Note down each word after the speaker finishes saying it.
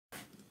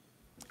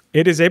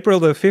It is April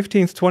the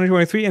 15th,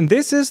 2023, and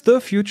this is the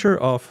future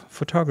of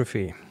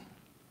photography.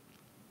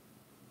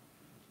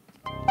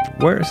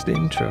 Where is the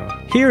intro?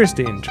 Here is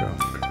the intro.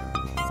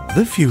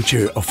 The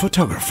future of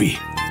photography.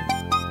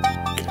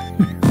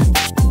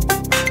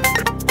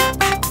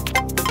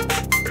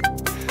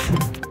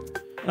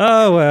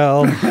 Oh,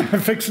 well.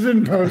 Fix it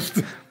in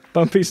post.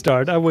 Bumpy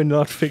start. I will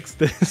not fix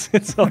this.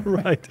 It's all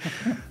right.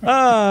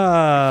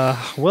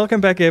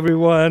 Welcome back,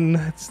 everyone.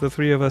 It's the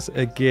three of us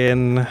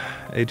again.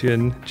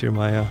 Adrian,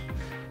 Jeremiah,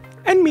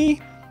 and me.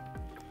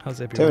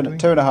 How's everyone doing?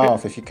 Two and a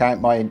half if you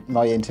count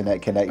my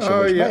internet connection,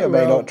 which may or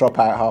may not drop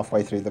out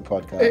halfway through the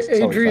podcast.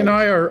 Adrian and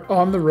I are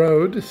on the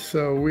road,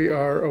 so we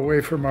are away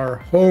from our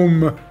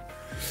home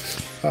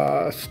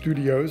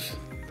studios.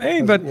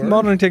 Hey, but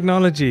modern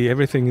technology,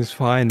 everything is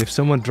fine. If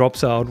someone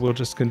drops out, we'll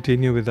just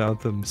continue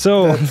without them.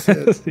 So,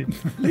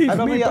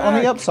 and on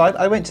the upside,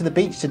 I went to the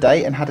beach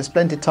today and had a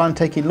splendid time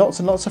taking lots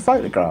and lots of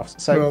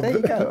photographs. So there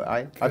you go.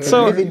 I've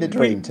been living the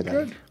dream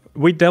today.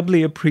 We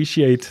doubly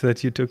appreciate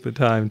that you took the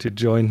time to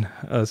join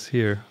us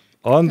here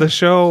on the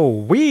show.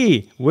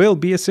 We will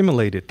be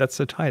assimilated. That's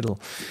the title.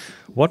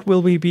 What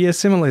will we be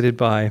assimilated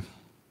by?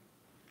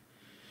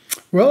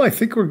 Well, I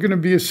think we're going to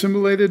be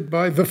assimilated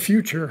by the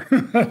future.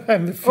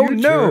 And the future, oh,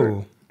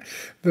 no.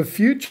 The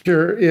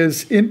future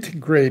is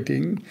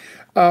integrating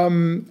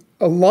a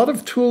lot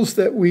of tools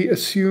that we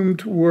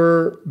assumed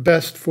were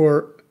best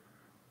for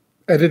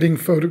editing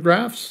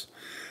photographs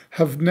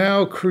have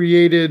now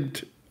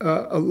created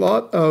a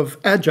lot of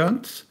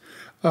adjuncts,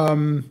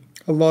 a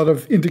lot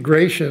of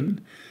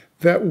integration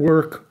that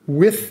work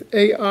with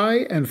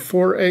AI and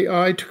for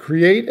AI to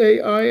create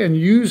AI and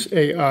use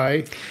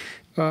AI.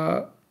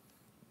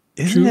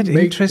 Isn't it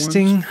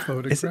interesting?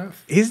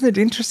 Isn't it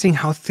interesting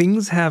how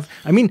things have?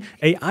 I mean,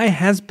 AI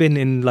has been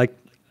in like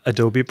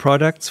Adobe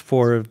products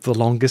for the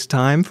longest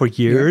time, for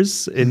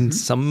years, in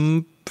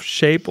some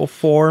shape or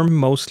form,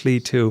 mostly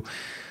to,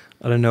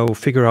 I don't know,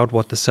 figure out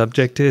what the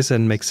subject is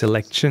and make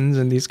selections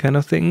and these kind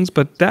of things.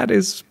 But that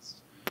is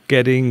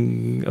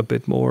getting a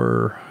bit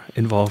more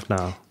involved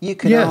now. You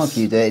can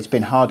argue that it's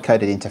been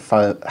hard-coded into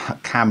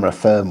camera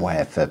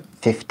firmware for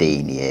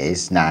 15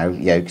 years now.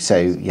 Your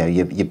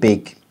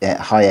big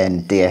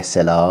high-end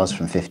DSLRs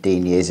from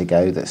 15 years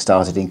ago that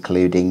started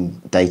including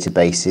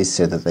databases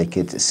so that they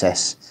could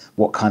assess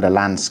what kind of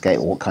landscape,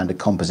 what kind of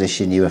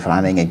composition you were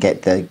planning and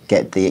get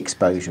the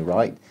exposure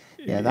right.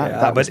 Yeah,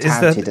 that was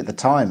touted at the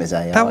time as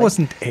AI. That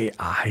wasn't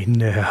AI,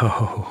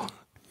 no.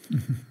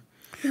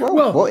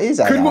 Well, what is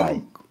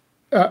AI?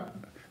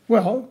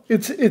 Well,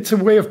 it's a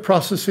way of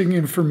processing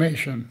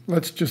information.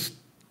 Let's just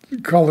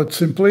call it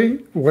simply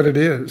what it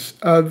is.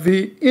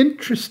 The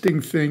interesting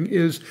thing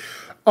is,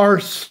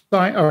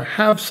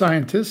 have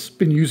scientists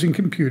been using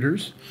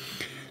computers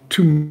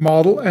to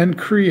model and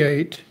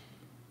create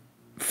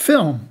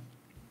film,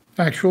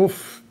 actual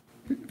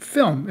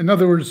film? In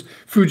other words,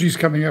 Fuji's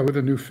coming out with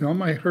a new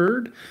film, I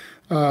heard.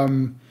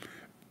 There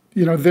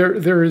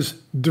is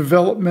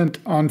development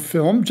on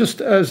film, just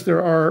as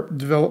there are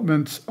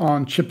developments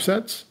on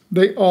chipsets.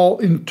 They all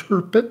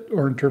interpret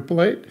or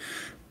interpolate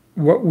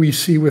what we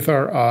see with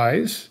our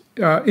eyes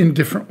in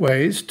different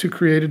ways to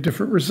create a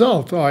different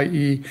result,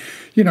 i.e.,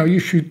 you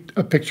shoot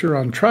a picture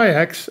on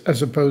Tri-X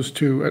as opposed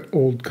to an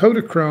old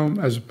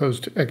Kodachrome, as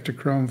opposed to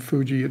Ektachrome,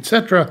 Fuji,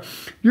 etc.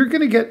 You're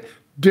going to get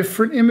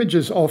different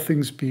images, all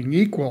things being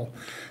equal.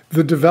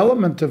 The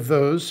development of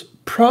those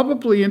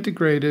probably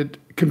integrated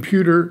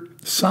computer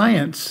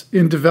science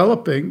in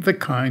developing the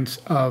kinds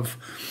of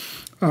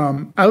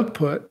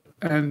output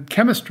and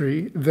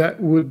chemistry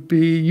that would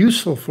be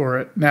useful for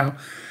it. Now,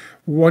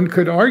 one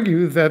could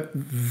argue that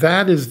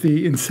that is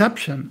the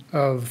inception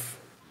of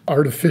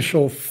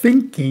artificial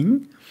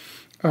thinking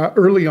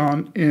early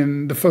on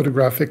in the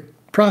photographic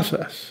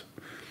process.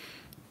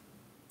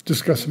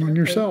 Discuss among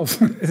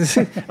yourselves.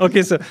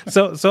 Okay, so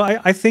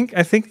I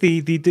think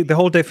the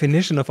whole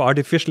definition of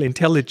artificial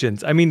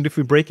intelligence. I mean, if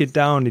we break it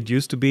down, it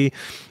used to be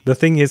the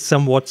thing is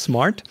somewhat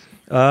smart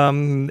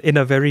in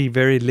a very,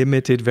 very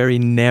limited, very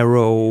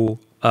narrow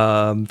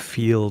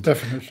field.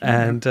 Definition.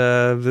 And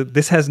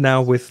this has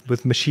now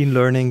with machine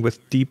learning, with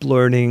deep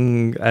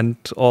learning, and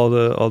all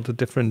the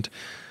different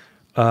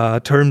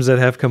terms that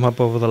have come up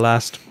over the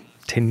last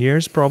 10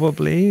 years,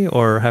 probably,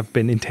 or have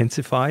been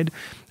intensified.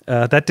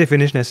 That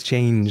definition has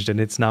changed, and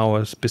it's now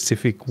a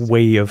specific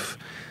way of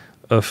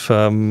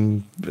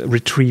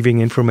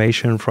retrieving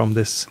information from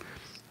this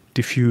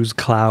diffuse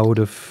cloud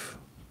of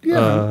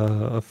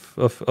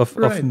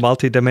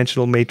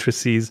multidimensional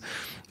matrices.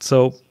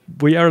 So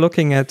we are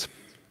looking at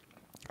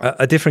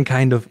a different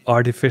kind of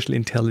artificial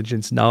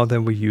intelligence now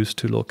than we used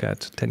to look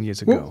at 10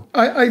 years ago. Well,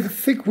 I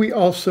think we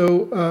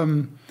also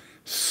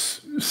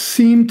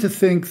seem to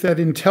think that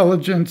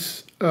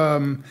intelligence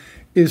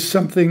is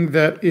something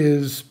that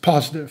is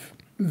positive,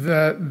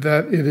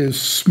 that it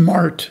is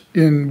smart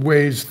in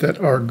ways that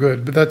are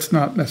good. But that's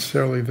not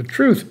necessarily the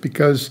truth,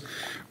 because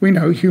we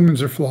know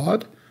humans are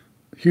flawed.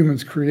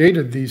 Humans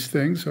created these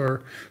things,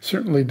 or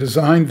certainly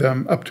designed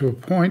them up to a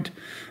point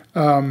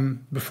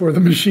before the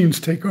machines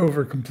take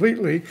over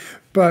completely.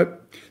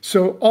 But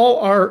So all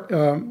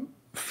our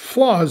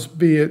flaws,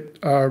 be it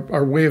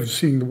our way of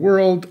seeing the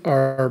world,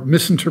 our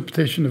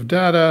misinterpretation of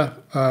data,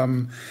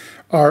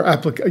 our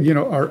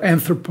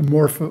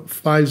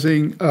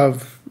anthropomorphizing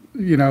of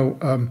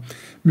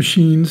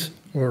machines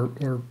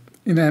or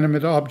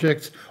inanimate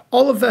objects,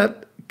 all of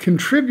that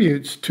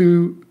contributes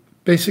to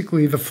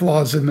basically the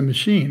flaws in the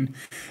machine.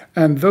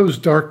 And those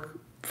dark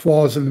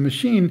flaws in the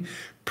machine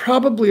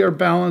probably are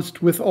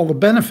balanced with all the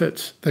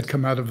benefits that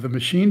come out of the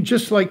machine,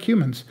 just like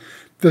humans.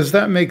 Does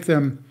that make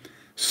them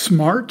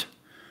smart?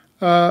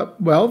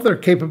 Well, they're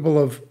capable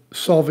of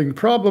solving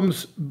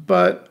problems,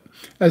 but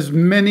as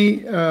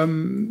many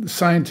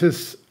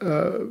scientists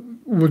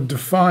would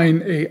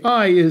define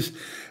AI, is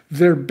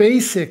their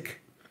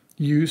basic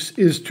use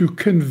is to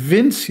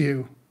convince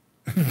you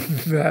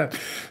that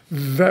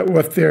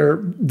what they're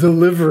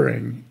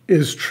delivering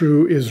is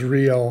true, is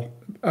real,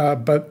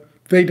 but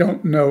they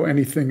don't know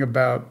anything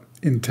about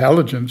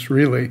intelligence,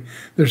 really.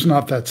 There's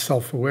not that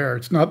self-aware.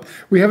 It's not.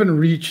 We haven't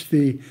reached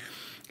the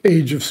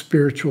age of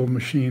spiritual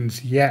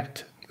machines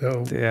yet,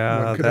 though.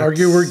 Yeah, one could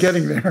argue we're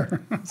getting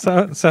there.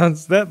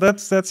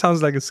 That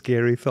sounds like a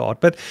scary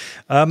thought. But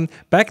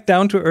back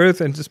down to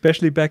earth, and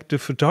especially back to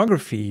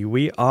photography,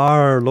 we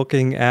are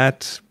looking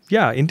at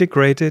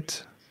integrated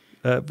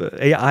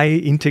AI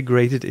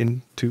integrated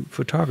into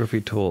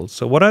photography tools.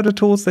 So, what are the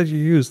tools that you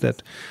use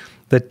that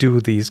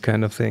do these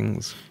kind of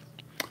things?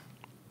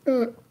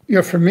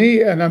 For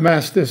me, and I'm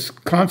asked this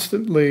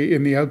constantly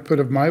in the output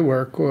of my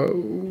work,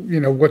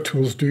 what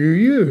tools do you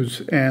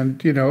use?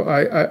 And,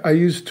 I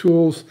use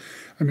tools.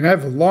 I mean, I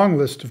have a long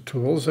list of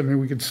tools. I mean,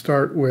 we could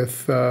start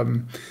with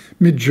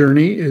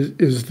Midjourney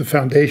is the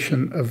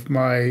foundation of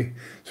my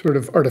sort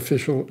of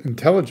artificial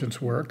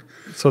intelligence work.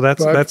 So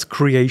that's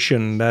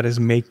creation. That is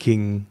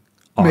making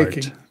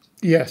art.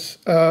 Yes.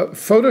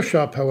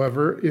 Photoshop,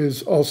 however,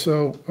 is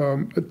also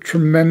a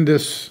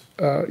tremendous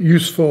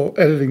useful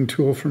editing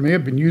tool for me.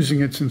 I've been using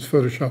it since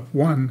Photoshop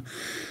 1.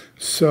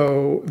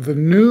 So the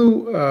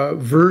new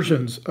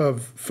versions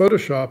of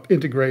Photoshop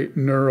integrate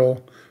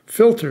neural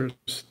filters.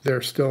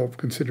 They're still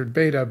considered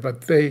beta,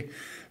 but they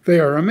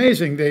are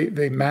amazing.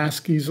 They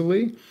mask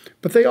easily,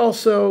 but they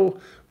also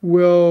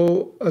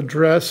will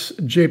address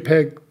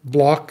JPEG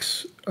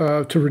blocks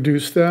to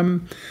reduce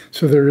them.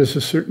 So there is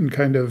a certain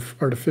kind of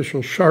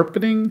artificial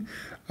sharpening.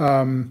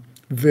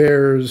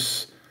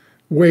 There's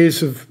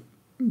ways of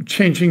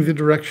changing the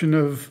direction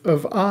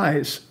of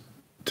eyes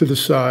to the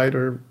side,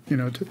 or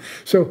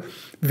so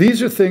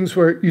these are things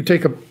where you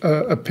take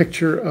a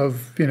picture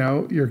of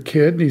your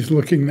kid and he's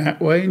looking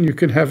that way, and you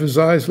can have his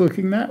eyes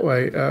looking that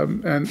way,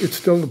 and it's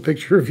still a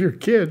picture of your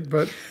kid,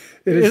 but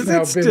is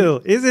it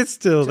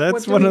still?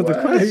 That's one of the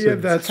questions. Yeah,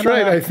 that's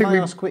right. Can I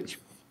ask which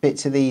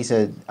bits of these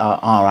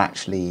are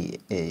actually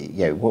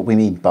what we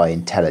mean by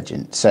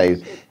intelligent? So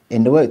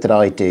in the work that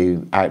I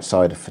do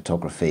outside of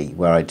photography,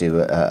 where I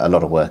do a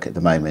lot of work at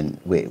the moment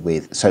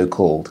with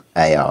so-called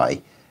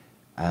AI,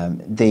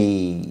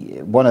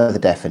 one of the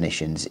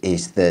definitions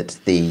is that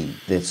the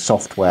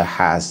software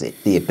has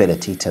the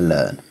ability to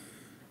learn.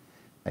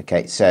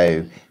 Okay,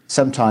 so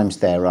sometimes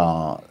there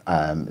are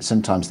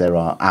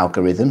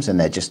algorithms and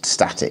they're just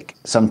static.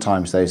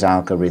 Sometimes those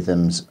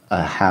algorithms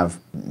have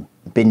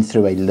been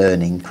through a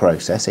learning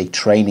process, a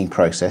training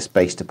process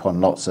based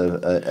upon lots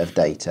of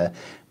data.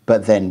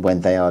 But then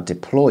when they are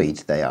deployed,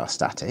 they are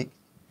static.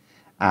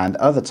 And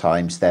other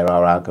times there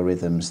are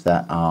algorithms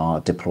that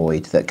are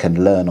deployed that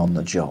can learn on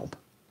the job.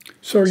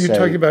 So are you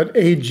talking about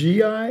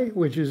AGI,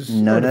 which is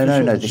No.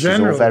 This is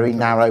all very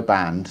narrow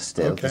band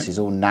still. Okay. This is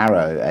all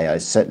narrow AI.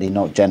 It's certainly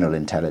not general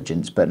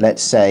intelligence. But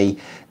let's say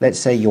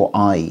your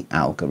eye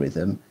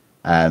algorithm,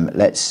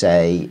 let's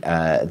say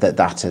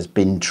that has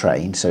been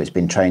trained. So it's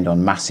been trained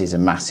on masses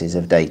and masses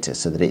of data,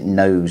 so that it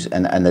knows,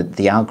 and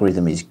the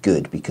algorithm is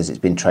good because it's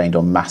been trained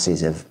on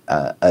masses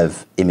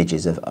of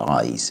images of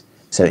eyes.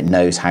 So it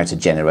knows how to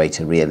generate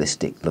a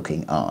realistic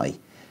looking eye.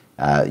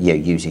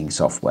 Using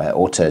software,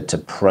 or to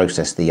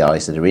process the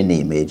eyes that are in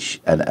the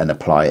image and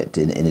apply it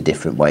in a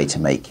different way to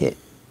make it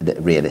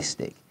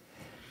realistic.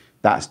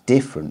 That's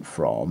different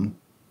from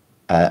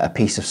a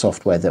piece of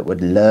software that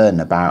would learn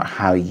about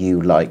how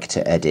you like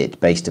to edit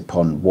based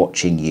upon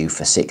watching you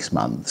for 6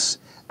 months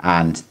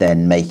and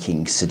then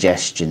making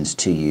suggestions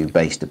to you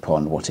based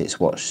upon what it's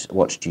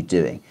watched you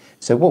doing.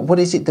 So what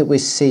is it that we're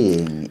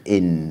seeing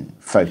in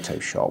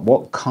Photoshop?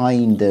 What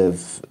kind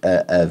of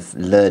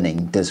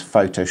learning does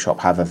Photoshop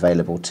have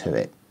available to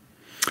it?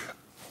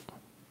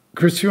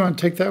 Chris, you want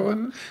to take that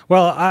one?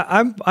 Well,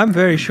 I'm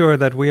very sure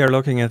that we are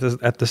looking at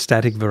the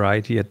static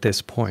variety at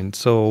this point.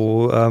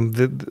 So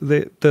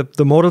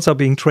the models are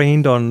being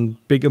trained on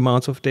big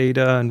amounts of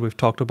data, and we've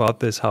talked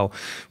about this. How,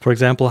 for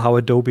example, how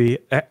Adobe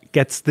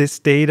gets this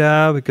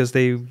data because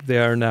they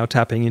are now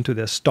tapping into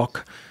their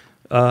stock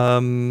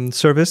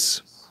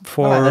service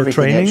for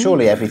training.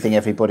 Surely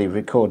everybody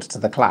records to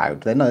the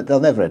cloud. They'll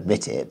never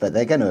admit it, but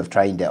they're going to have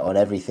trained it on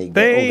everything.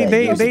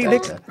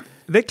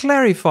 They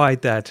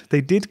clarified that.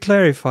 They did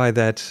clarify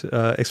that,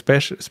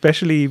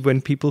 especially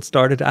when people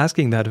started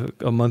asking that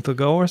a month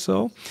ago or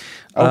so.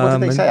 Oh, what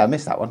did they say? I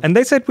missed that one. And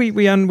they said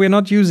we're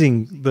not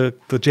using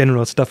the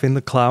general stuff in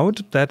the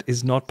cloud. That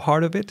is not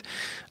part of it.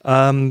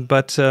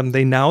 But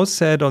they now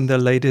said on their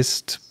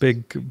latest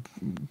big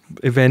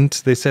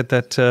event, they said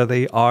that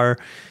they are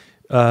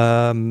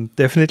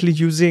definitely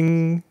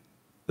using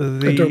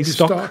the Adobe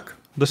stock.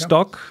 The Yep.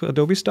 stock,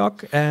 Adobe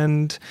stock,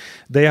 and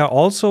they are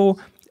also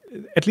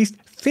at least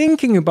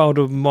thinking about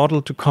a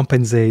model to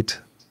compensate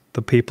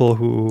the people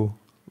who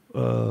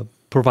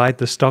provide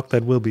the stock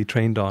that will be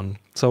trained on.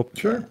 So,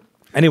 Sure.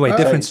 anyway,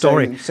 different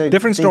story.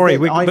 Different story.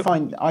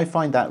 I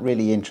find that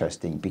really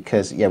interesting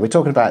because we're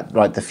talking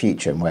about the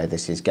future and where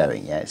this is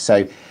going. Yeah,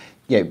 so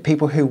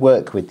people who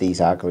work with these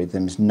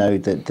algorithms know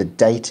that the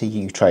data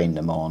you train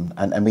them on,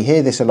 and we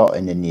hear this a lot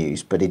in the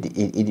news, but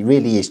it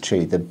really is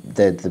true. The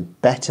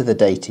better the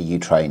data you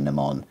train them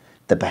on,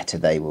 the better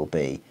they will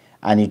be.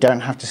 And you don't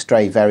have to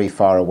stray very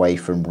far away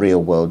from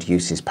real world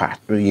usage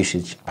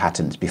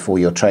patterns before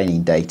your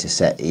training data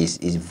set is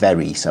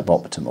very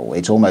suboptimal.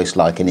 It's almost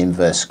like an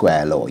inverse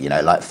square law,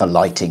 like for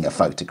lighting a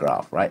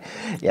photograph, right?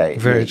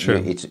 Very true.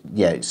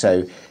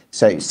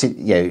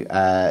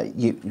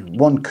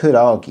 One could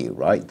argue,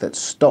 right, that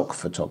stock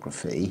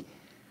photography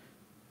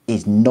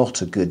is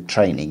not a good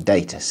training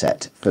data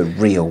set for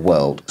real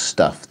world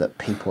stuff that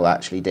people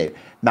actually do.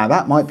 Now,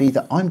 that might be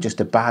that I'm just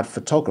a bad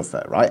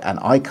photographer, right? And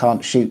I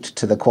can't shoot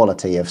to the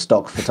quality of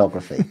stock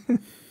photography.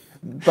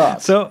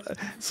 But so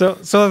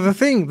the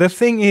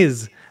thing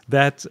is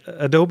that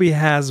Adobe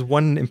has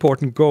one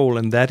important goal,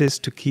 and that is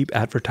to keep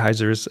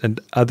advertisers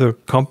and other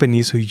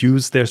companies who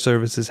use their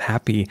services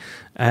happy.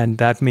 And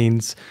that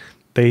means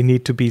they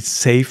need to be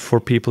safe for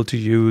people to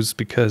use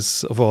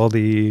because of all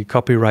the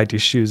copyright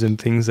issues and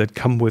things that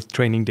come with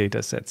training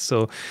data sets.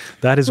 So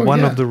that is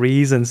one of the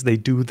reasons they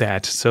do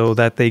that, so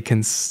that they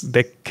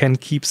can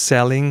keep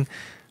selling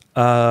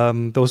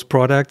those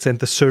products and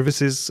the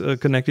services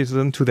connected to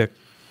them to their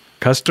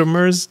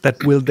customers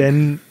that will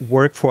then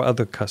work for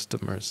other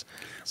customers.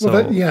 So,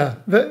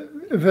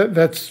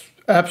 that's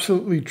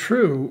absolutely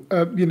true.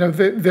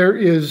 There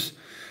is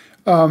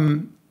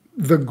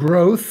the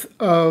growth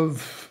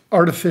of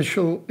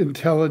artificial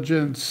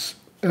intelligence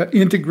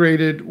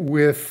integrated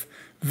with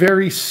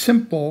very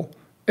simple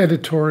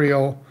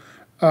editorial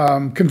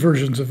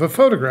conversions of a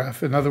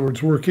photograph. In other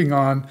words, working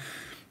on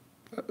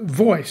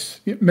voice,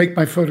 make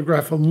my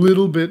photograph a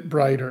little bit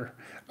brighter.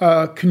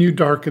 Can you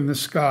darken the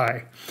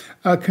sky?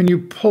 Can you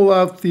pull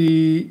out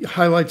the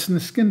highlights in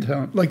the skin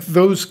tone? Like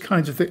those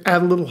kinds of things,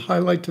 add a little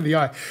highlight to the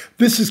eye.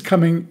 This is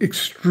coming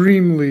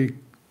extremely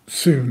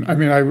soon. I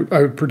mean, I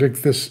would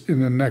predict this in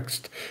the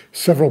next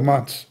several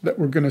months that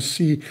we're going to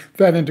see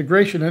that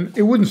integration. And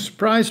it wouldn't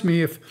surprise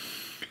me if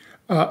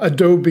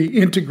Adobe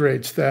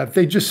integrates that.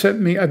 They just sent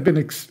me,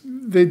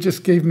 they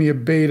just gave me a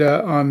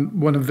beta on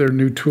one of their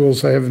new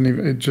tools.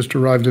 It just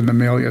arrived in the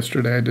mail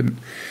yesterday. I didn't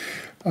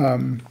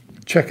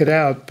check it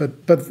out,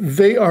 but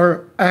they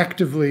are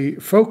actively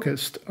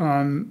focused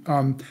on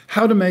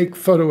how to make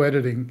photo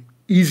editing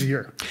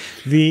easier.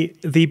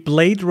 The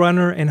Blade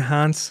Runner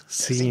enhanced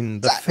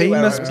scene, the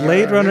famous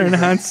Blade Runner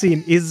enhanced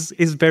scene is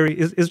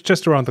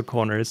just around the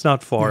corner. It's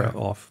not far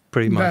off,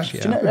 pretty much.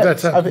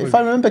 If I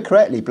remember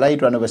correctly,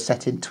 Blade Runner was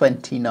set in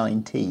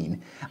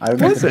 2019. I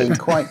remember being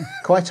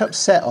quite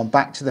upset on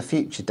Back to the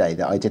Future Day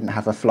that I didn't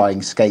have a flying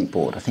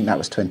skateboard. I think that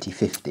was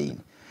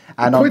 2015.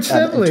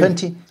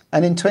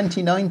 And in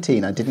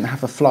 2019, I didn't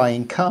have a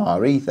flying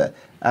car either.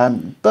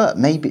 But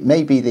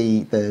maybe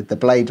the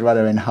Blade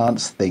Runner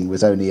enhanced thing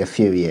was only a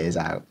few years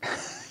out.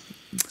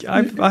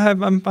 I have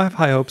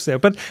high hopes there.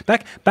 But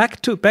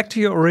back to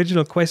your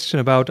original question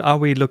about, are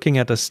we looking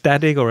at a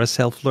static or a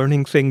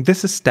self-learning thing?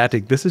 This is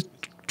static. This is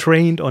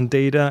trained on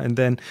data, and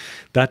then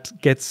that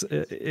gets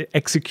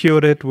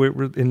executed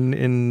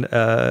in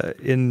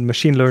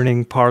machine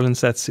learning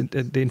parlance. That's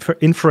the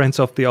inference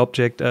of the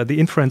object. The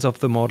inference of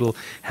the model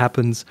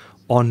happens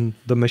on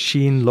the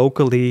machine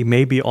locally,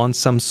 maybe on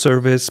some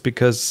service,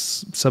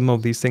 because some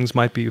of these things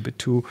might be a bit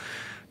too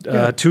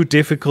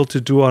difficult to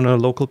do on a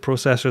local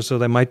processor. So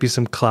there might be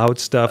some cloud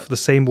stuff. The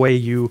same way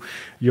your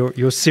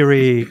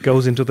Siri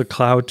goes into the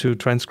cloud to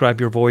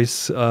transcribe your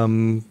voice.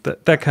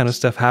 That kind of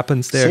stuff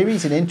happens there.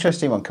 Siri's an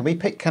interesting one.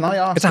 Can I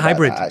ask? It's a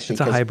hybrid. That, actually?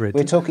 It's a hybrid.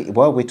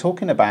 We're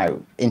talking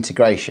about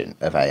integration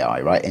of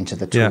AI, right, into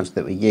the tools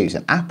that we use,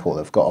 and Apple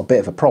have got a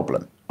bit of a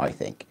problem, I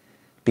think,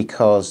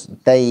 because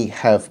they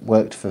have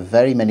worked for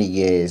very many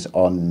years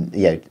on,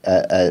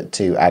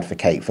 to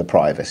advocate for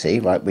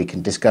privacy, right? We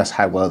can discuss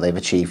how well they've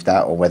achieved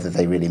that or whether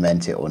they really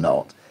meant it or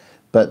not.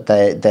 But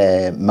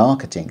their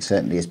marketing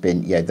certainly has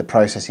been, the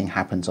processing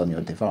happens on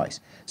your device.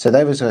 So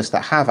those of us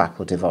that have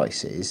Apple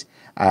devices,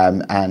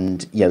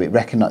 and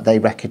they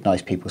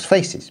recognise people's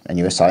faces, and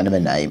you assign them a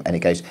name, and it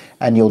goes,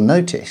 and you'll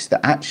notice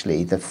that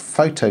actually the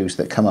photos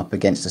that come up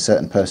against a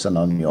certain person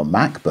on your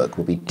MacBook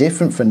will be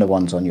different from the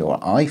ones on your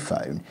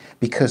iPhone,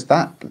 because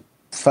that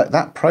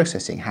that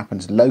processing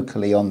happens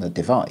locally on the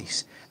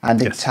device,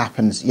 and it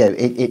happens,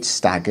 it's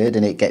staggered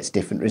and it gets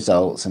different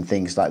results and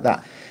things like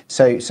that.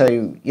 So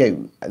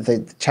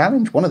the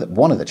challenge, one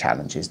of the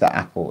challenges that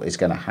Apple is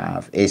going to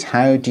have is,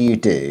 how do you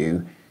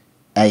do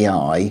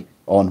AI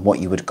on what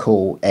you would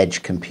call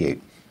edge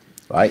compute,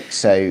 right?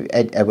 So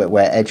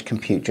where edge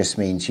compute just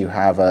means you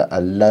have a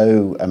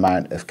low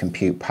amount of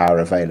compute power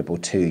available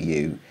to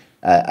you,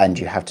 and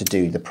you have to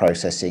do the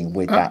processing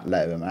with that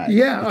low amount.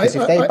 Yeah, because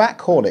if they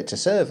backhaul it to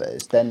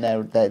servers, then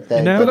their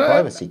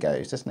privacy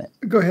goes, doesn't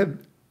it? Go ahead.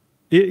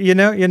 You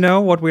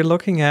know what we're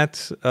looking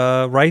at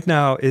right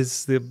now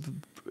is the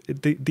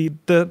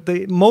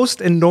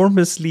most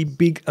enormously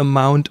big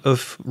amount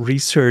of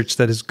research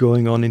that is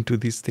going on into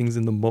these things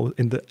in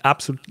the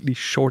absolutely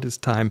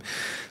shortest time.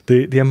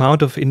 The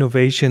amount of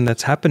innovation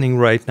that's happening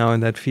right now in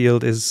that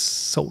field is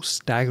so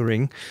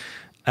staggering.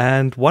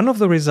 And one of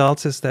the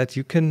results is that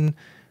you can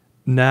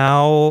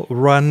now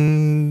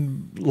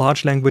run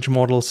large language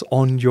models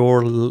on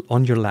your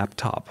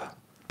laptop,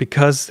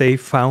 because they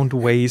found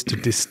ways to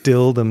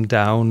distill them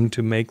down,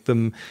 to make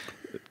them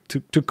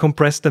to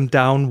compress them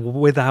down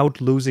without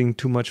losing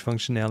too much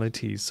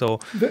functionality. So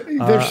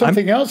there's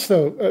something else,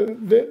 though.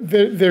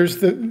 There's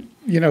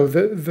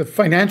the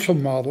financial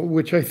model,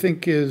 which I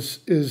think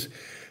is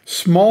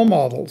small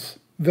models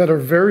that are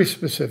very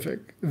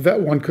specific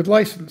that one could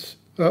license.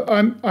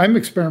 I'm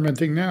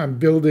experimenting now. I'm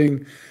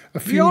building a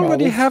few models. We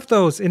already have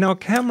those in our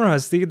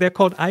cameras. They're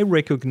called eye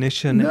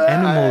recognition,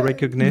 animal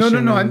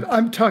recognition. No.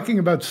 I'm talking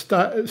about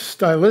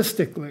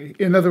stylistically.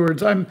 In other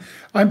words, I'm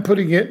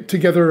putting it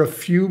together a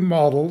few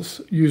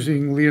models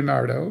using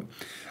Leonardo.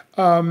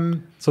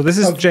 So this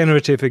is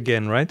generative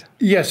again, right?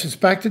 Yes, it's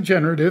back to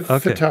generative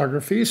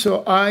photography.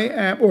 So I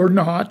am, or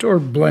not, or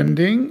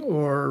blending,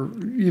 or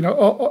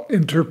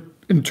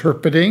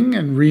interpreting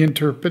and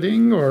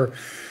reinterpreting, or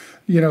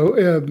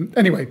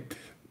anyway.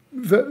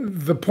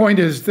 The point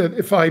is that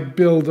if I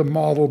build a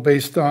model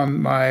based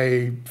on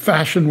my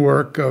fashion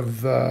work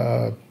of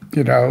the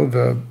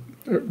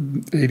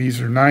 80s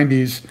or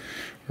 90s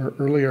or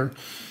earlier,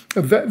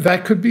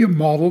 that could be a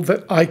model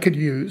that I could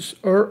use,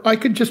 or I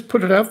could just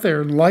put it out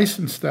there and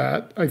license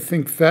that. I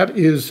think that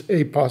is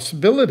a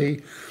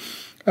possibility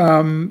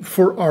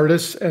for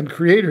artists and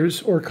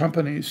creators or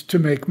companies to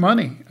make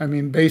money. I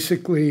mean,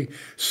 basically,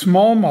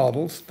 small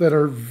models that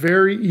are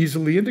very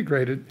easily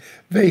integrated.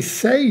 They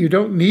say you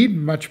don't need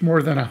much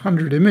more than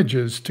 100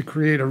 images to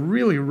create a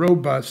really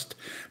robust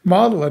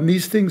model. And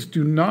these things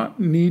do not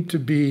need to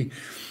be,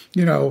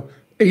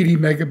 80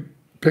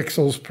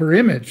 megapixels per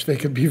image. They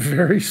can be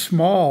very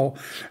small.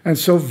 And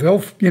so they'll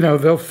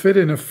fit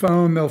in a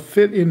phone. They'll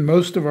fit in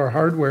most of our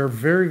hardware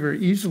very, very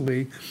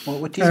easily. Well,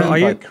 what do you mean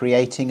by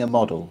creating a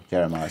model,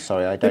 Jeremiah?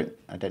 Sorry, I don't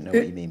know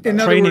what you mean by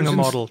training a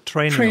model.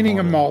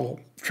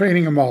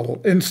 Training a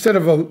model. Instead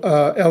of a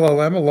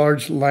LLM, a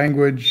large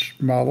language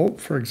model,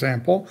 for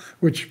example,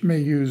 which may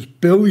use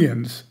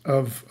billions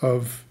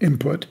of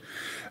input,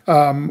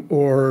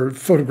 or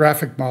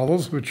photographic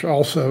models, which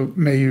also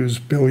may use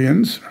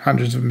billions,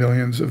 hundreds of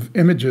millions of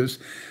images.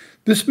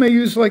 This may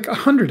use like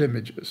 100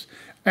 images,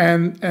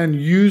 and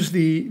use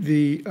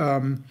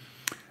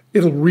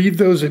it'll read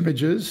those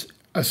images,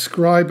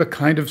 ascribe a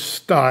kind of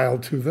style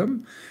to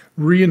them,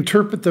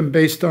 reinterpret them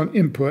based on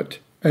input,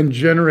 and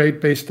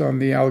generate based on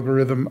the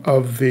algorithm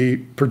of the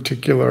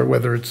particular,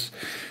 whether it's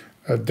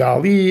a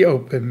DALL-E,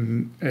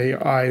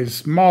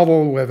 OpenAI's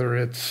model, whether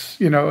it's,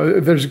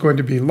 there's going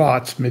to be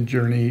lots,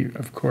 Midjourney,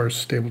 of course,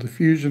 Stable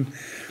Diffusion.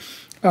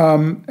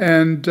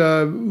 And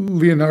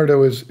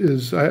Leonardo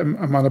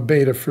I'm on a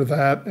beta for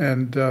that,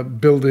 and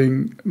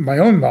building my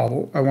own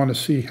model. I want to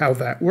see how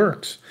that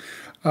works.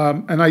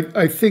 And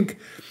I think,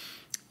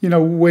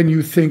 when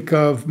you think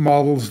of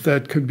models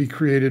that could be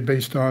created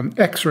based on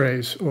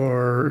X-rays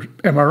or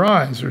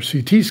MRIs or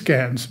CT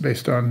scans,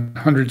 based on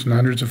hundreds and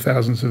hundreds of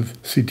thousands of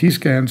CT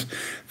scans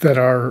that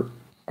are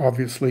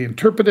obviously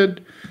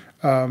interpreted,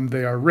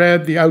 they are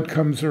read, the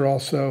outcomes are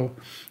also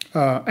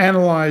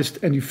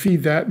analyzed, and you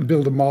feed that and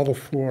build a model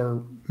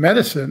for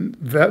medicine,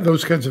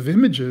 those kinds of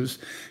images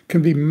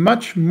can be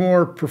much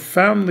more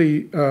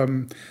profoundly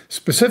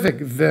specific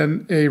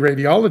than a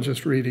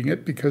radiologist reading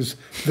it, because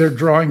they're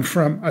drawing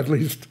from at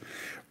least,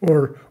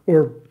 I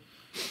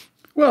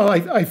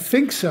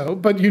think so,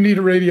 but you need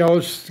a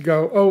radiologist to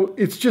go, oh,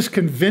 it's just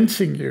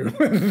convincing you.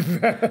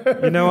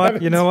 You know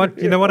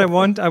what I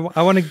want? I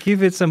want to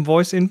give it some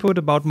voice input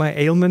about my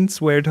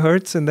ailments, where it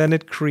hurts, and then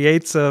it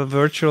creates a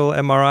virtual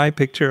MRI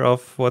picture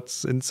of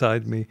what's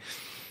inside me.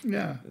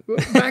 Yeah.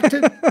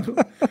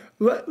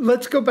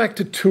 Let's go back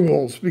to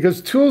tools, because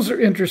tools are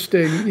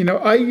interesting.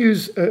 I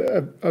use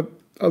a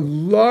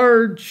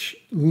large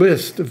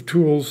list of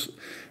tools.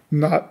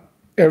 Not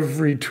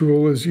every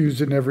tool is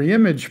used in every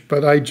image,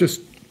 but I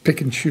just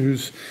pick and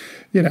choose.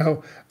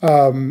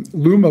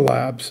 Luma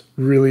Labs,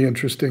 really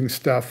interesting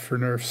stuff for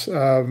nerfs.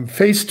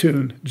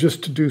 Facetune,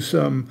 just to do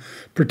some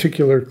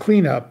particular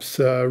cleanups.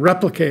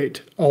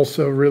 Replicate,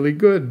 also really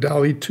good.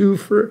 DALL-E 2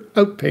 for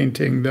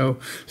outpainting, though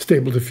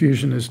Stable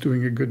Diffusion is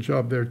doing a good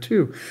job there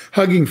too.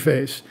 Hugging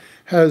Face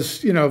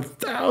has,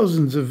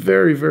 thousands of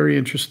very, very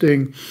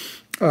interesting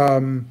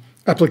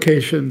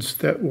applications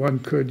that one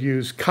could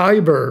use.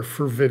 Kyber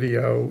for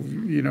video,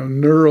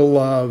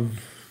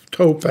 Neuralove,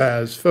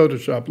 Topaz,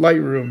 Photoshop,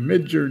 Lightroom,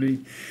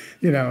 Midjourney,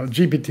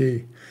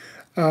 GPT.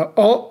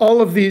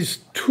 All of these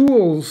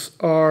tools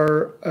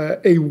are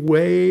a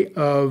way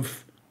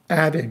of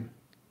adding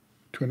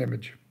to an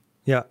image.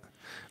 Yeah.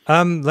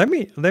 Let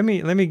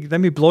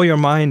me blow your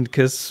mind,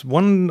 because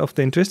one of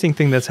the interesting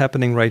things that's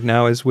happening right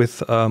now is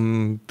with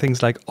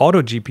things like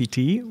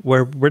AutoGPT,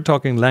 where we're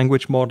talking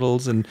language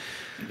models and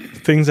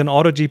things. And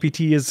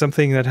AutoGPT is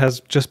something that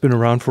has just been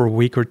around for a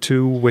week or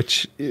two,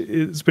 which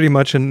is pretty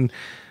much a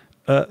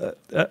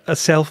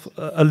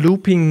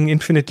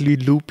infinitely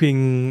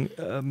looping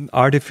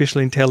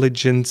artificial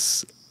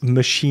intelligence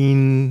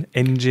machine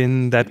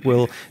engine that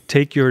will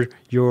take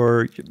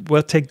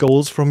take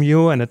goals from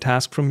you and a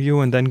task from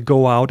you, and then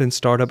go out and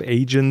start up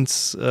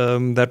agents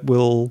that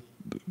will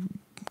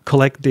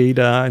collect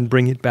data and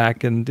bring it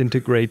back and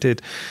integrate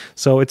it.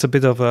 So it's a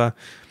bit of an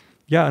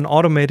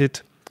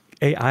automated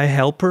AI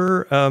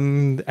helper.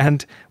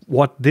 And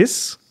what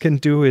this can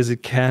do is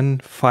it can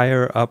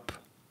fire up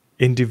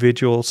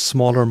individual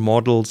smaller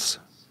models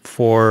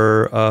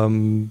for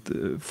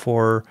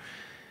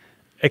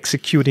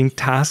executing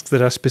tasks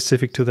that are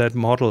specific to that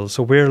model.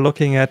 So we're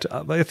looking at,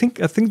 I think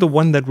the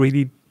one that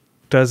really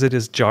does it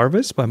is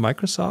Jarvis by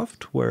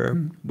Microsoft, where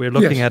we're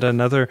looking at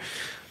another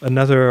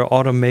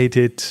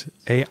automated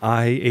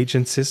AI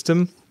agent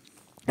system.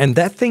 And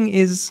that thing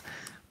is,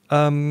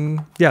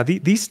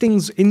 these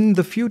things in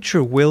the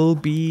future will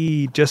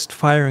be just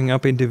firing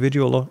up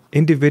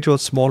individual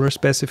smaller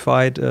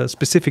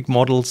specific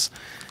models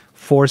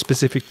for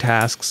specific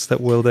tasks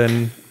that will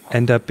then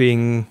end up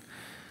being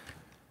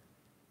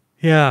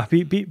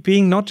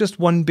being not just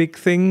one big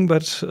thing,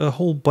 but a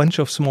whole bunch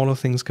of smaller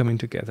things coming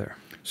together.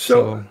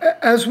 So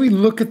as we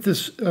look at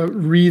this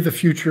the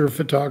future of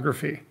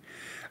photography,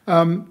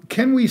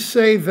 can we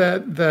say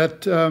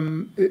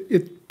that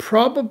it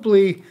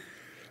probably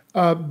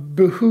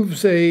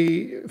behooves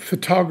a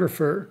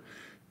photographer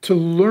to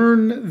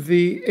learn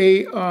the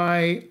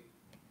AI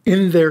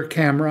in their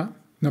camera,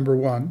 number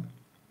one,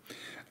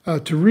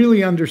 to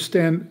really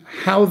understand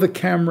how the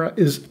camera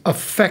is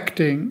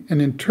affecting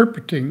and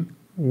interpreting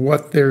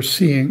what they're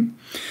seeing,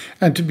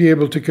 and to be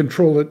able to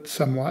control it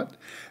somewhat.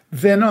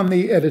 Then on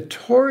the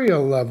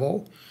editorial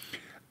level,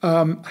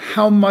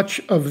 how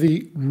much of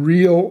the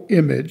real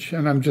image,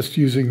 and I'm just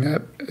using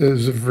that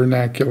as a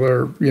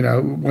vernacular,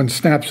 one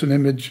snaps an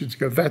image, it's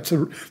go, that's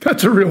a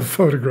real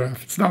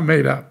photograph. It's not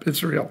made up,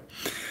 it's real.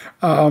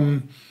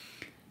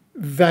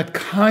 That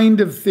kind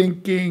of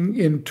thinking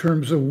in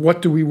terms of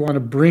what do we want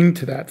to bring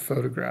to that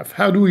photograph?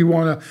 How do we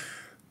want to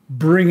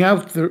bring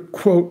out the,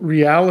 quote,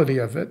 reality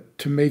of it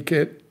to make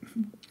it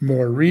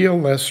more real,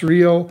 less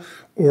real,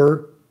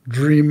 or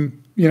dreamy,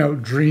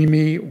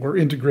 or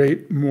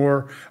integrate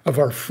more of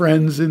our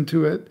friends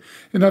into it.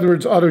 In other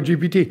words,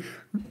 AutoGPT,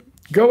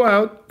 go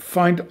out,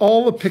 find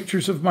all the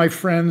pictures of my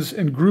friends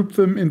and group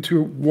them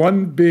into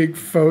one big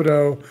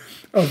photo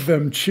of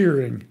them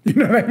cheering. You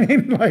know what I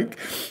mean? Like,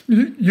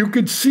 you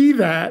could see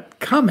that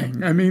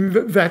coming. I mean,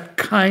 that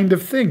kind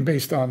of thing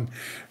based on,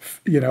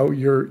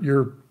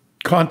 your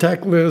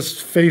contact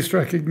list, face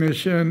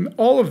recognition,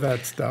 all of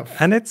that stuff.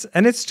 And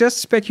it's just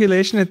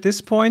speculation at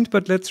this point,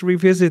 but let's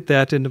revisit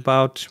that in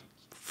about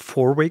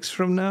 4 weeks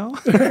from now.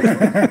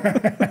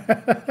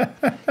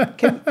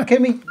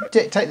 Can we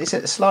take this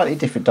at a slightly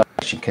different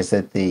direction?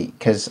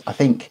 Because I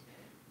think,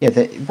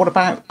 what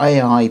about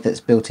AI that's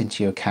built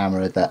into your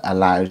camera that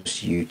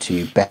allows you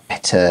to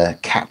better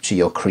capture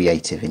your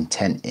creative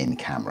intent in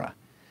camera?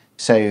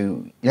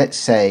 So let's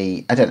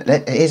say,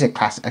 here's a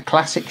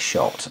classic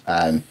shot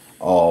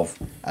of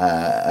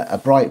a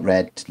bright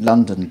red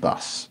London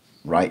bus,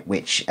 right?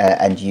 Which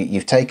and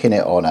you've taken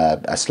it on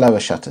a slower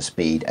shutter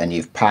speed, and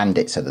you've panned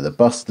it so that the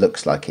bus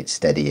looks like it's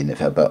steady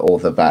but all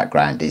the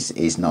background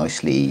is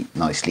nicely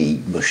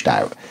mushed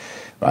out,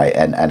 right?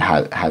 And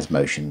has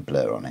motion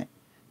blur on it.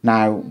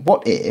 Now,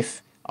 what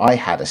if I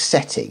had a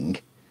setting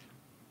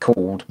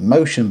called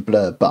motion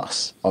blur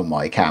bus on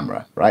my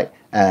camera, right?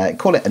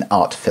 Call it an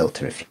art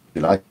filter if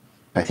you like.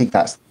 I think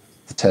that's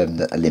the term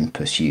that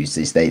Olympus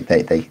uses. They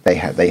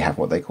have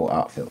what they call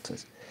art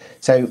filters.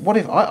 So what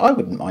if I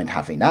wouldn't mind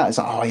having that? It's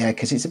like,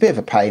 because it's a bit of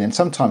a pain, and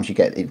sometimes you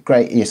get it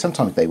great.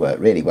 Sometimes they work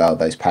really well,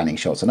 those panning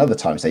shots, and other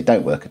times they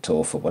don't work at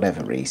all for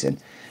whatever reason.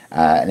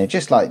 And it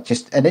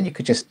and then you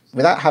could just,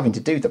 without having to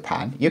do the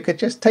pan, you could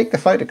just take the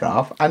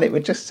photograph, and it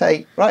would just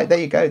say, right, there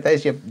you go,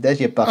 there's your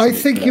bus. I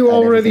think you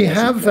already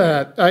have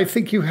that. I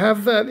think you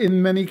have that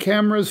in many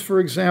cameras. For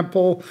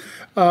example,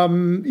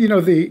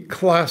 the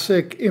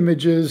classic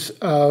images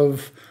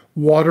of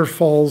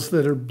waterfalls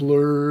that are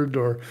blurred,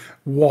 or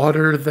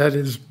water that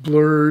is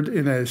blurred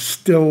in a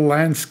still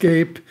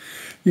landscape.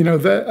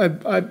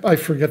 I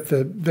forget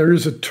there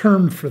is a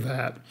term for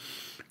that.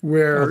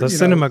 Where the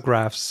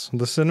cinemagraphs.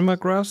 The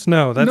cinemagraphs?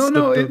 No, that's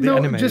the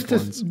animated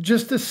ones.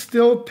 Just a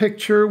still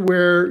picture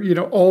where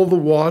all the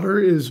water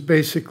is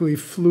basically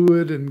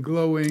fluid and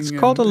glowing. It's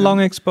called a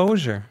long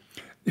exposure.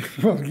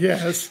 Well,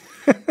 yes,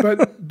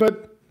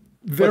 but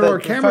there are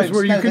cameras phones,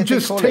 where you no, can they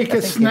just call it, take I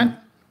a think,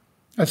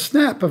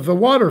 snap of the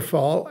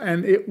waterfall,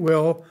 and it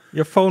will.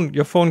 Your phone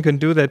can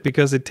do that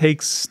because it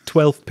takes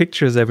 12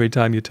 pictures every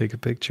time you take a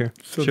picture.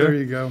 So there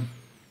you go.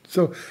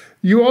 So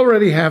you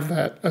already have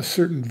that, a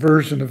certain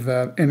version of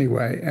that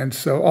anyway, and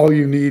so all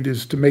you need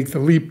is to make the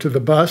leap to the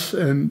bus,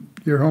 and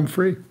you're home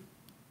free.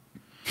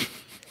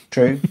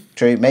 True.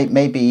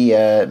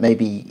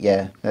 Maybe,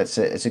 yeah. It's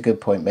a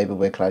good point. Maybe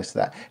we're close to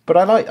that. But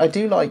I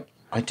do like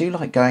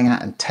going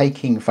out and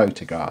taking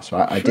photographs.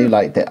 Right. I do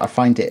like that. I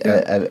find it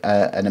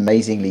an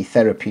amazingly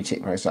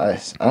therapeutic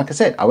process. Like I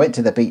said, I went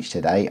to the beach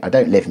today. I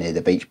don't live near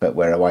the beach, but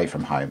we're away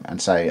from home,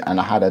 and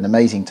I had an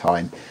amazing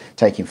time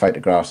taking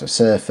photographs of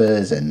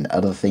surfers and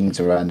other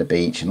things around the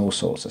beach and all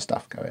sorts of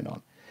stuff going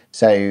on.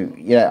 So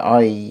yeah,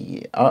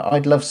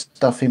 I'd love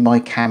stuff in my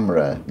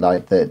camera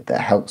like that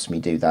helps me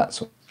do that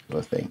sort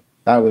of thing.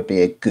 That would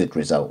be a good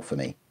result for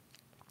me.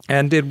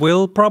 And it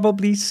will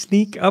probably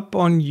sneak up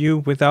on you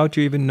without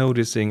you even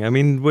noticing. I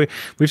mean,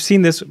 we've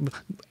seen this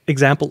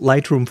example,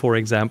 Lightroom, for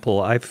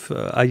example.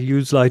 I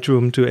use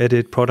Lightroom to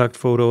edit product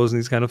photos and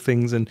these kind of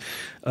things. And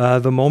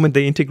the moment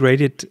they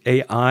integrated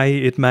AI,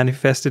 it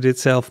manifested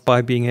itself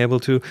by being able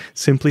to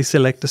simply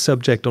select the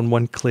subject on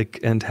one click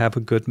and have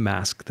a good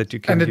mask that you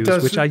can use,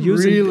 does which I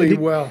use really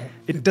well.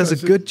 It does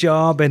a good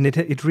job, and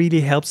it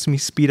really helps me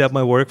speed up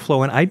my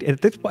workflow. And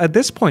at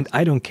this point,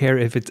 I don't care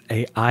if it's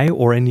AI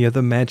or any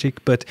other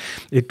magic, but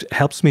it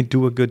helps me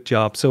do a good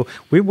job. So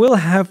we will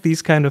have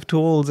these kind of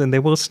tools, and they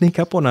will sneak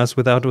up on us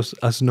without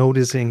us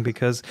noticing,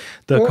 because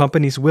the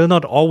companies will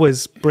not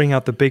always bring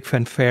out the big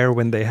fanfare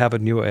when they have a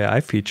new AI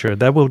feature.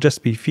 That will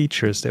just be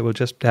features. They will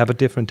just have a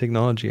different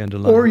technology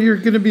underlying. Or you're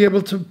going to be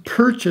able to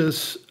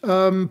purchase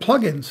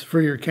plugins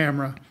for your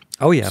camera.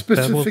 Oh yeah,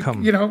 specific, that will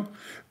come. You know,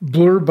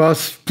 Blur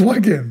Bus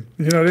Blugin.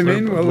 You know what I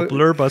mean?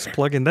 Blur Bus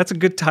Blugin. That's a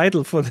good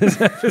title for this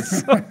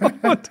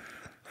episode.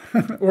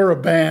 Or a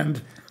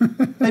band.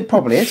 It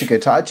probably is a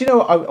good title. Do you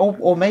know,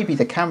 or maybe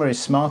the camera is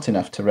smart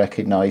enough to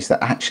recognise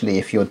that actually,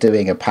 if you're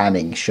doing a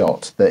panning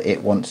shot, that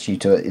it wants you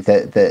to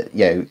that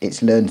you know,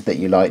 it's learned that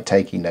you like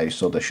taking those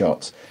sort of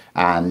shots,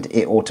 and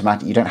it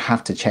automatically, you don't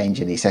have to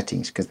change any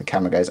settings, because the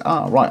camera goes,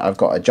 right, I've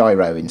got a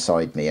gyro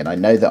inside me, and I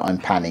know that I'm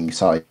panning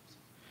side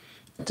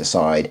to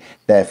side,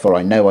 therefore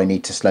I know I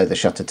need to slow the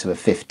shutter to a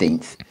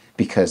 15th,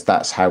 because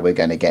that's how we're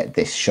going to get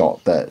this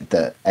shot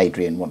that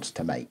Adrian wants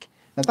to make.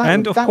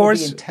 And of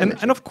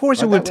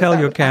course, you will tell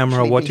your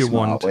camera what you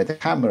want. Where the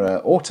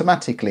camera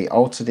automatically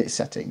altered its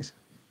settings.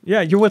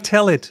 Yeah, you will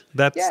tell it.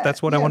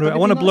 That's what I want to do. I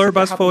want a Blur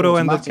Bus photo,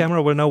 and the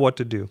camera will know what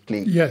to do.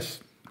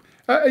 Yes.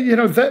 You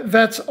know,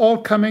 that's all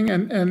coming.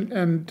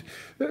 And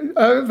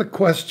the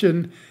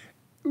question,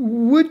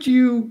 would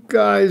you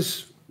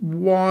guys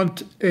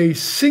want a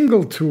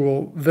single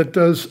tool that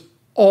does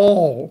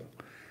all,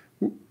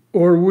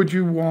 or would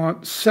you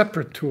want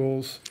separate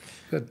tools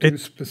that do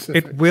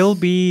specifics? It will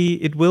be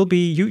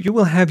you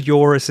will have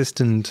your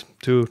assistant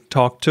to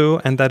talk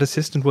to, and that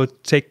assistant will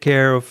take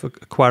care of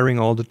acquiring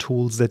all the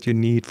tools that you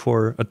need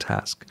for a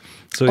task.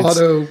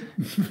 So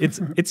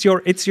it's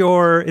your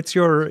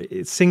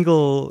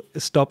single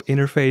stop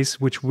interface,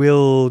 which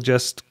will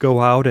just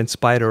go out and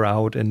spider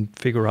out and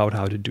figure out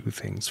how to do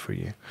things for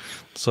you.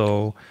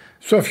 So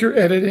if you're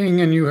editing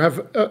and you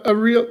have a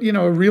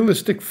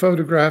realistic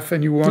photograph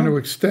and you want to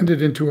extend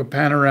it into a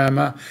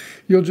panorama,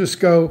 you'll just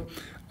go,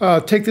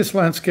 take this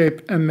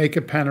landscape and make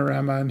a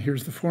panorama, and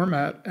here's the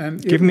format.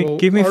 And give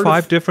me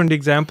 5 different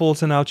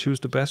examples, and I'll choose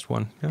the best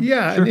one.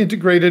 Yeah, sure. And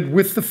integrated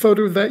with the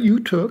photo that you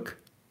took,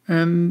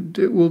 and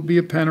it will be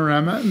a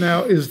panorama.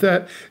 Now, is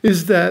that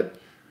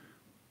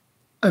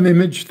an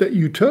image that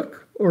you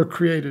took or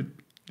created?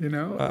 You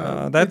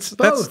know, that's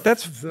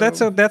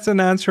an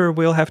answer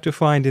we'll have to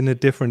find in a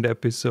different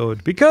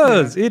episode,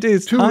 because it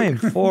is time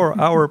for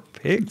our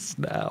picks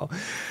now.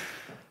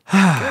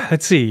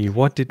 Let's see,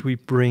 what did we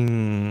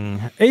bring?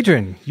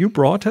 Adrian, you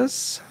brought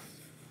us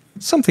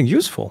something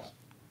useful.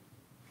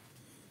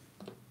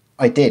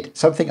 I did.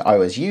 Something I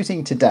was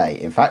using today,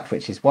 in fact,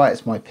 which is why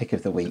it's my pick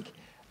of the week.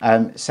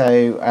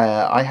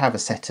 I have a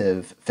set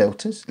of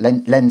filters,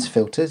 lens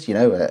filters, you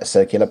know, a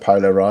circular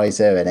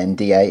polarizer, an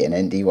ND8, an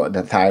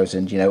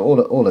ND1000, you know,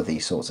 all of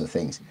these sorts of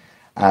things.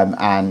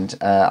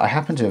 I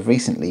happen to have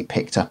recently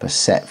picked up a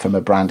set from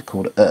a brand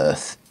called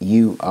Urth,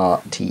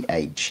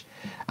 URTH.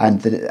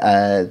 And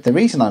the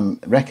reason I'm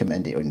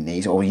recommending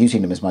these, or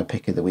using them as my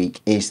pick of the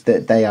week, is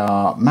that they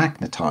are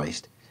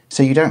magnetized.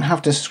 So you don't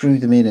have to screw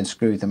them in and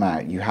screw them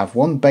out. You have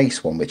one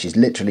base one, which is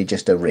literally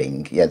just a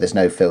ring. Yeah, there's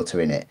no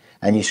filter in it.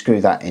 And you screw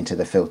that into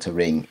the filter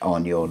ring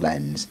on your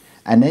lens.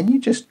 And then you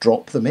just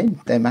drop them in.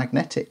 They're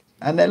magnetic.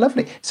 And they're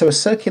lovely. So a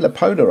circular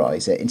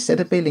polarizer, instead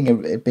of being a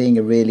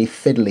really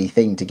fiddly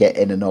thing to get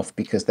in and off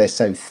because they're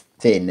so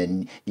thin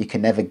and you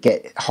can never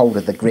get hold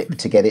of the grip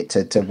to get it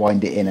to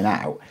wind it in and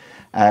out,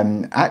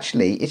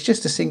 actually it's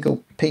just a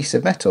single piece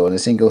of metal and a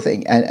single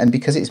thing. And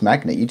because it's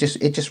magnet,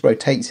 it just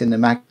rotates in the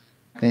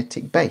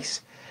magnetic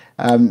base.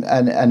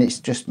 and it's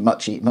just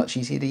much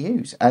easier to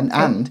use.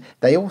 And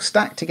they all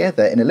stack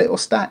together in a little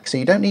stack, so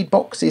you don't need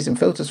boxes and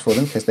filters for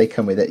them because they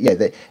come with it. Yeah,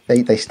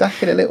 they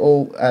stack in a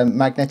little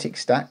magnetic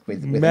stack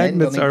with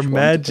magnets are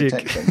magic.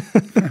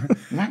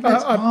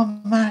 Magnets are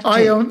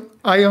magic.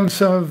 I own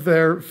some of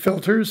their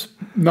filters,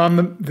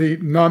 the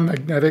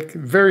non-magnetic,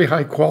 very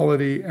high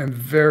quality and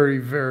very,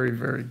 very,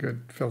 very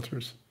good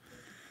filters.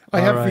 I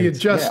have the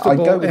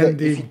adjustable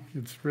ND.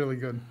 It's really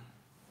good.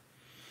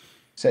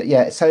 So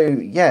I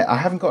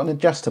haven't got an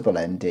adjustable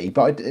ND,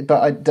 but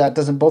that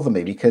doesn't bother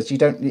me because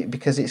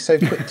it's so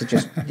quick to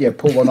just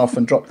pull one off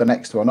and drop the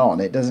next one on.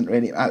 It doesn't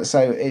really matter.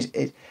 So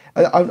it's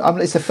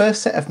the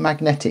first set of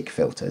magnetic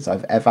filters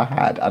I've ever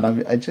had, and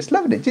I'm just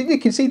loving it. You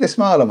can see the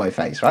smile on my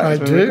face, right?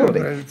 I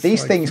do.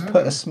 These things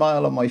put a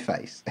smile on my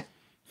face.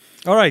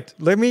 All right,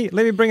 let me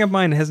bring up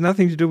mine. It has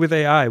nothing to do with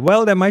AI.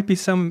 Well, there might be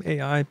some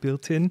AI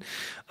built in.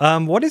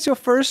 What is your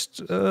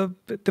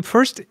the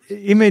first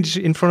image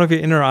in front of your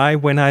inner eye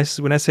when I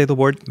say the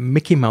word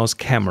Mickey Mouse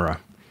camera?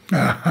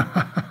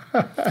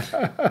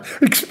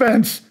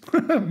 Expense,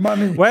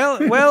 money.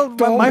 Well,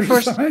 my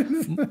first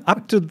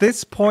up to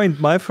this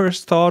point, my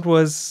first thought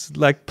was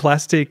like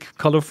plastic,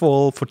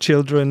 colorful for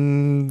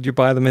children. You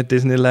buy them at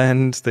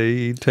Disneyland.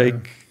 They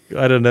take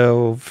I don't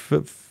know.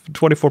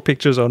 24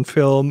 pictures on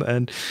film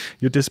and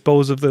you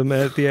dispose of them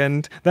at the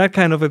end, that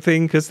kind of a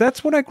thing, because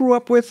that's what I grew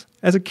up with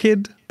as a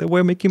kid. There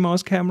were Mickey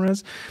Mouse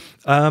cameras.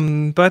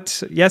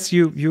 But yes,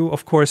 you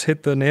of course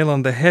hit the nail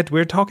on the head.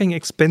 We're talking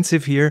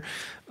expensive here.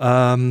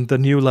 The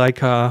new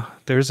Leica,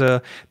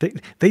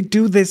 they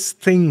do this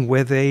thing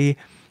where they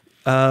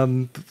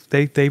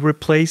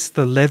replace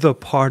the leather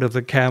part of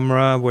the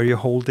camera where you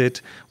hold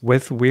it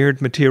with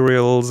weird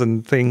materials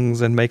and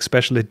things and make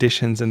special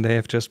editions, and they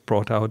have just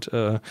brought out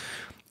a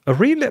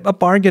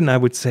bargain, I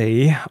would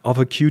say, of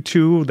a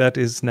Q2 that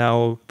is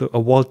now a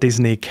Walt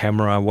Disney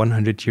camera,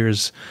 100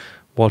 years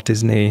Walt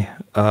Disney,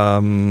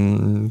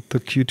 the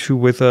Q2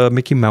 with a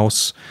Mickey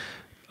Mouse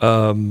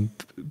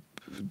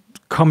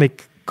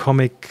comic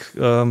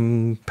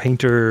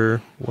painter,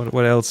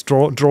 what else?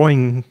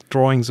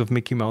 Drawings of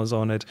Mickey Mouse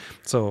on it.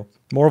 So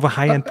more of a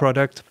high-end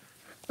product.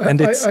 And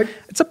it's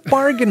a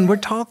bargain. We're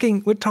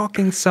talking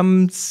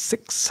some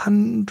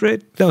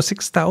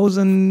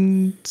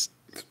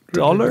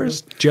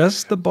 $6,000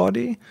 just the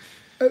body.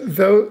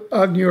 Though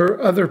on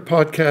your other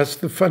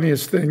podcast, the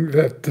funniest thing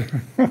that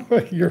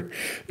your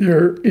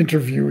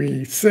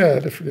interviewee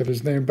said, I forget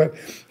his name, but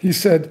he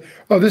said,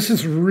 "Oh, this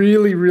is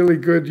really, really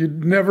good.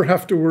 You'd never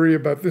have to worry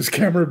about this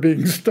camera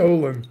being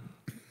stolen."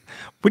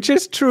 Which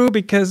is true,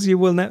 because you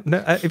will not.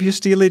 If you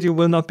steal it, you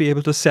will not be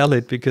able to sell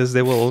it because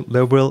there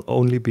will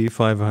only be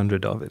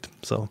 500 of it.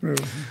 So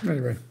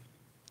anyway,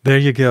 there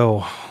you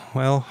go.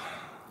 Well,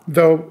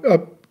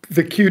 though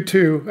the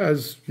Q2,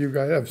 as you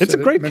guys have said, it's a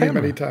great many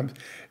camera. Many times.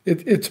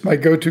 It's my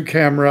go-to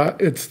camera.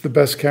 It's the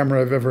best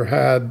camera I've ever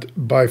had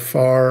by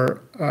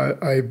far.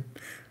 I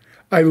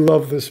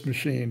love this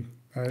machine.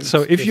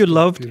 So if you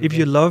loved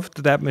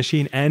that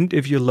machine, and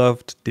if you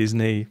loved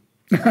Disney,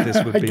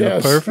 this would be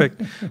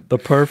the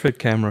perfect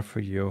camera for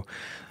you.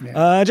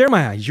 Yeah.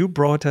 Jeremiah, you're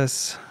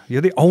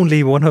the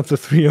only one of the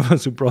three of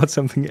us who brought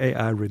something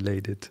AI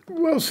related.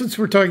 Well, since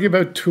we're talking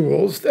about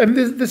tools, and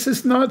this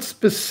is not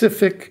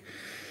specific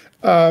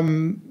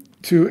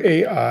to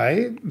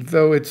AI,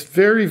 though it's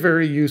very,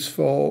 very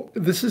useful.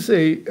 This is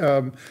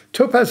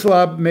Topaz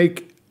Lab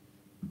make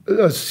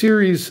a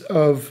series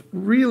of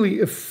really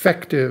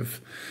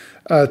effective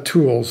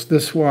tools.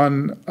 This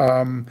one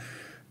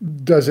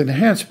does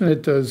enhancement.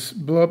 It does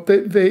blow up.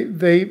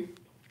 They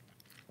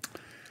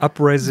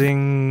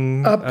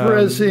upresing,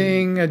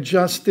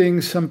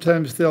 adjusting.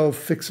 Sometimes they'll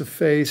fix a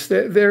face.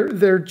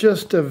 They're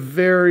just a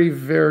very,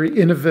 very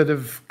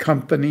innovative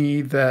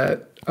company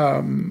that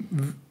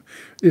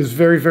is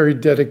very, very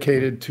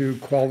dedicated to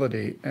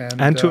quality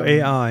and to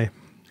AI.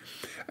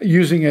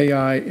 Using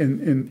AI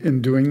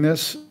in doing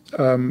this.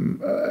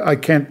 I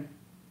can't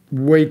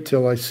wait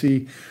till I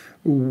see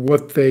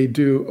what they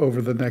do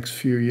over the next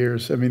few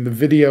years. I mean, the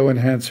video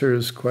enhancer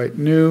is quite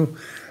new,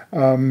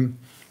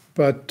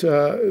 but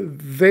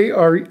they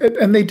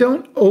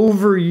don't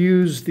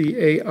overuse the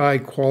AI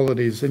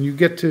qualities, and you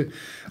get to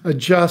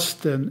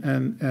adjust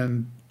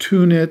and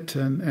tune it,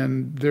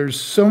 and there's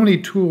so many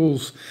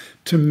tools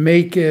to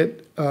make it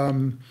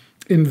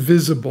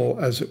invisible,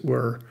 as it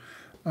were.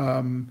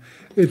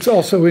 It's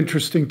also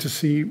interesting to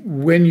see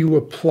when you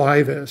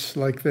apply this,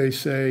 like they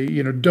say,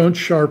 don't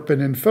sharpen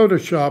in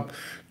Photoshop,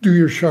 do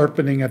your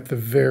sharpening at the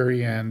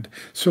very end.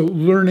 So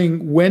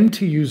learning when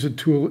to use a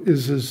tool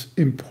is as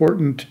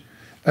important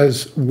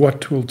as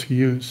what tool to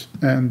use.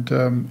 And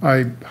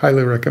I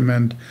highly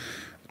recommend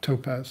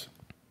Topaz.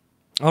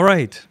 All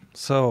right.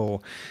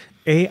 So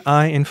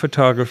AI in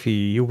photography,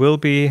 you will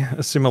be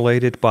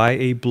assimilated by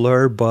a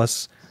Blur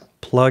Bus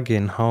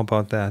plugin. How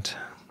about that?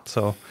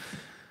 So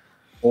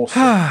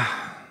awesome.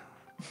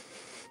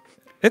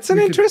 It's an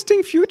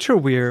interesting future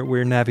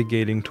we're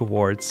navigating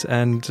towards,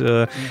 and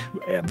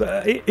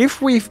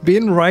if we've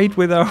been right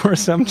with our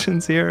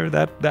assumptions here,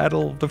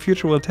 the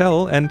future will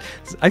tell. And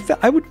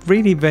I would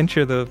really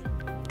venture the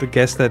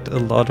guess that a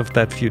lot of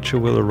that future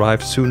will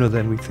arrive sooner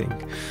than we think.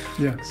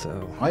 Yeah. So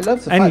I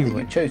love the fact that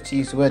you chose to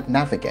use the word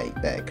navigate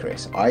there,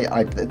 Chris.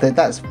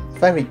 That's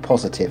very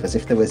positive, as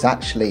if there was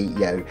actually,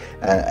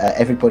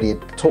 everybody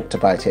had talked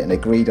about it and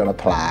agreed on a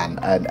plan,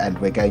 and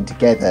we're going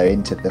together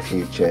into the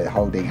future,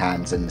 holding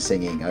hands and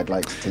singing. I'd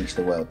like to teach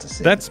the world to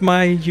sing. That's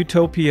my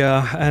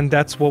utopia, and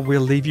that's what we'll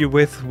leave you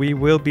with. We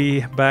will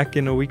be back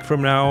in a week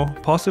from now,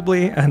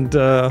 possibly, and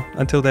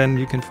until then,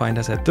 you can find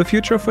us at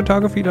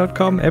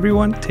thefutureofphotography.com.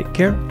 Everyone, take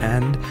care.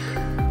 And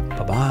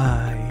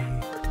bye-bye.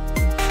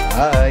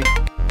 Bye.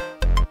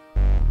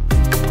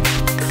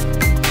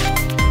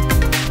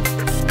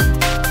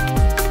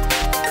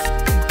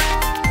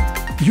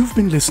 You've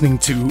been listening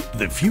to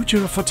The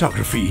Future of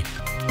Photography.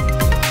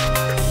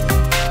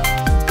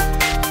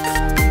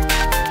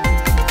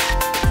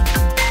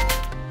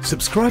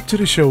 Subscribe to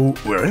the show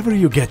wherever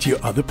you get your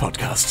other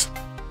podcasts.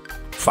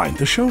 Find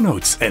the show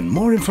notes and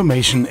more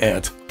information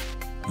at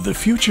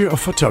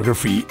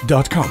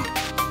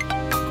thefutureofphotography.com.